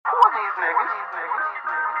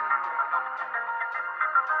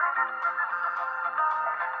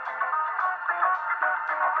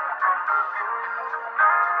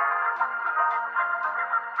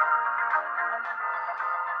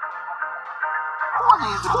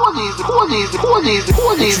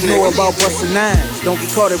What you know about busting nines? Don't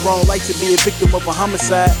get caught it wrong, like to be a victim of a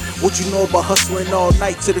homicide. What you know about hustling all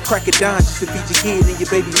night to the crack of dawn just to feed your kid and your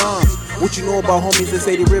baby moms? What you know about homies that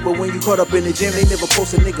say they real, but when you caught up in the gym, they never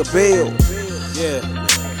post a nigga bail? Yeah,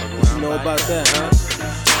 what you know about that, huh?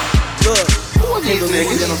 Look. Can't believe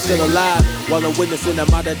that I'm still alive while I'm witnessing a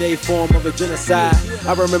modern day form of a genocide.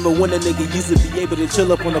 I remember when a nigga used to be able to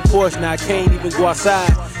chill up on the porch. Now I can't even go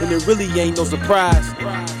outside, and it really ain't no surprise.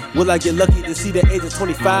 Will I get lucky to see the age of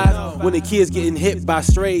 25 when the kids getting hit by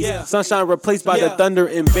strays? Sunshine replaced by the thunder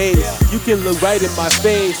and bass. You can look right in my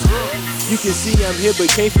face. You can see I'm here but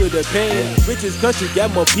can't feel the pain. Richest country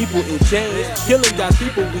got more people in chains. Killing got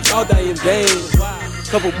people, we all die in vain.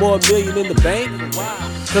 Couple more million in the bank,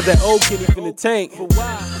 cause that old kid ain't finna tank.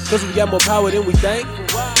 Cause we got more power than we think.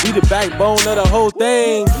 We the backbone of the whole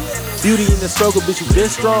thing. Beauty in the struggle, bitch, you been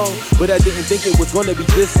strong. But I didn't think it was gonna be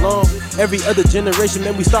this long. Every other generation,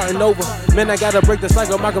 man, we starting over. Man, I gotta break the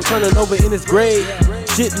cycle, Malcolm turning over in his grave.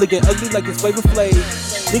 Shit looking ugly like it's Flavor Flav.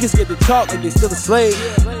 Niggas get to talk like they still a slave.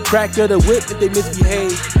 Crack of the whip if they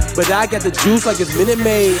misbehave. But I got the juice like it's Minute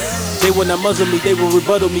Maid. They will not muzzle me, they will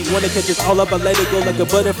rebuttal me. Wanna catch us all up, I let it go like a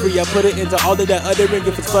butterfree. I put it into all of that uttering.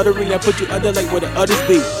 If it's fluttering, I put you under like where the others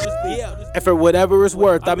be. And for whatever it's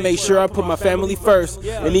worth, I make sure I put my family first.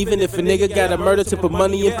 And even if a nigga got a murder to put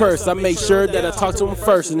money in purse, I make sure that I talk to him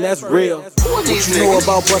first, and that's real. What you know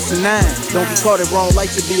about busting nines? Don't get caught it wrong, like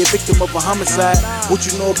to be a victim of a homicide. What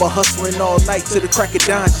you know about hustling all night to the crack of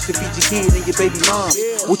dawn just to feed your kid and your baby mom?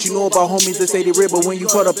 What you know about homies that say they real, but when you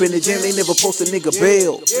caught up in the gym, they never post a nigga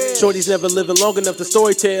bail? Shorty's never living long enough to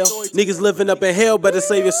storytell. Niggas living up in hell, better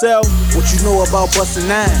save yourself. What you know about busting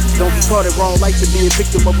nines? Don't get caught it wrong, like to be a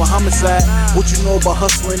victim of a homicide. What you know about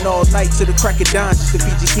hustling all night to the crack of dawn just to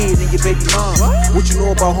feed your kid and your baby mom? What you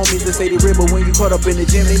know about homies that say they real, but when you caught up in the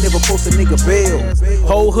gym, they never post a nigga bail?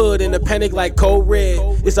 Whole hood in a panic like Code Red.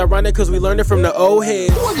 It's ironic cause we learned it from the old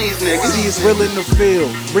heads. See, it's real in the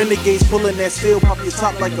field. Renegades pulling that steel, pop your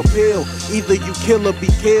top like a pill. Either you kill or be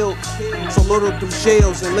killed. So load up them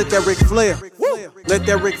shells and let that Ric Flair. Let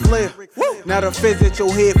that Ric Flair. Now the feds at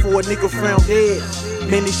your head for a nigga found dead.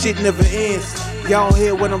 Man, this shit never ends. Y'all don't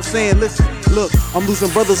hear what I'm saying? Listen, look, I'm losing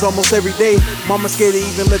brothers almost every day. Mama scared to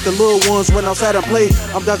even let the little ones run outside and play.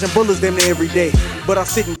 I'm dodging bullets damn near every day. But I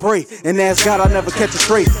sit and pray and ask God I never catch a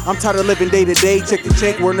straight. I'm tired of living day to day, check to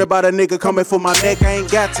check, worrying about a nigga coming for my neck. I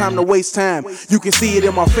ain't got time to waste time. You can see it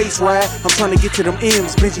in my face, right? I'm trying to get to them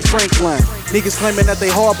M's, Benji Franklin. Niggas claiming that they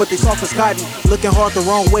hard, but they soft as cotton. Looking hard the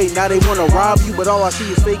wrong way, now they wanna rob you, but all I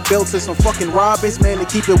see is fake belts and some fucking robbers. Man, to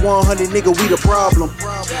keep it 100, nigga, we the problem.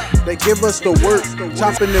 They give us the work,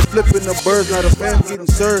 chopping and flipping the birds, now the fam getting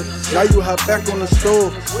served. Now you hop back on the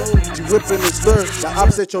stove, you whipping and stir, the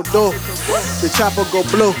ops at your door. The chopper go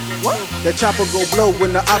blow, that chopper go blow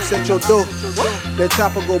when the ops at your door. That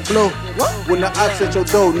chopper go blow when the ops at your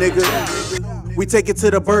door, nigga. We take it to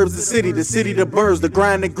the burbs, the city, the burbs, the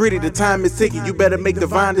grind, the gritty, the time is ticking. You better make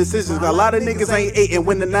divine decisions. A lot of niggas ain't eating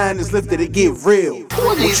when the 9 is lifted, it get real.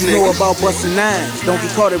 What you know about busting nines? Don't get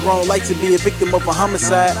caught it wrong, like to be a victim of a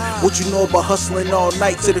homicide. What you know about hustling all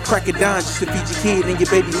night to the crack of dawn just to feed your kid and your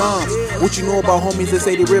baby moms? What you know about homies that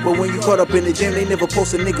say they real, but when you caught up in the gym, they never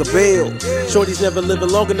post a nigga bail? Shorty's never living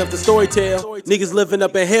long enough to storytell. Niggas living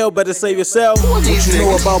up in hell, better save yourself. What you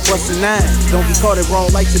know about busting nines? Don't get caught it wrong,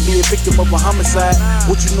 like to be a victim of a homicide.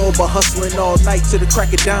 What you know about hustling all night to the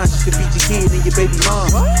crack of dawn just to feed your kid and your baby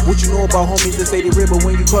mom? What you know about homies that say they real, but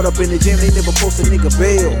when you caught up in the gym, they never post a nigga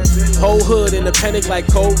bail? Whole hood in a panic like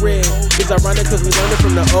Code Red. It's ironic cause we learned it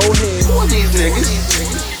from the old heads. Who are these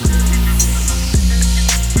niggas?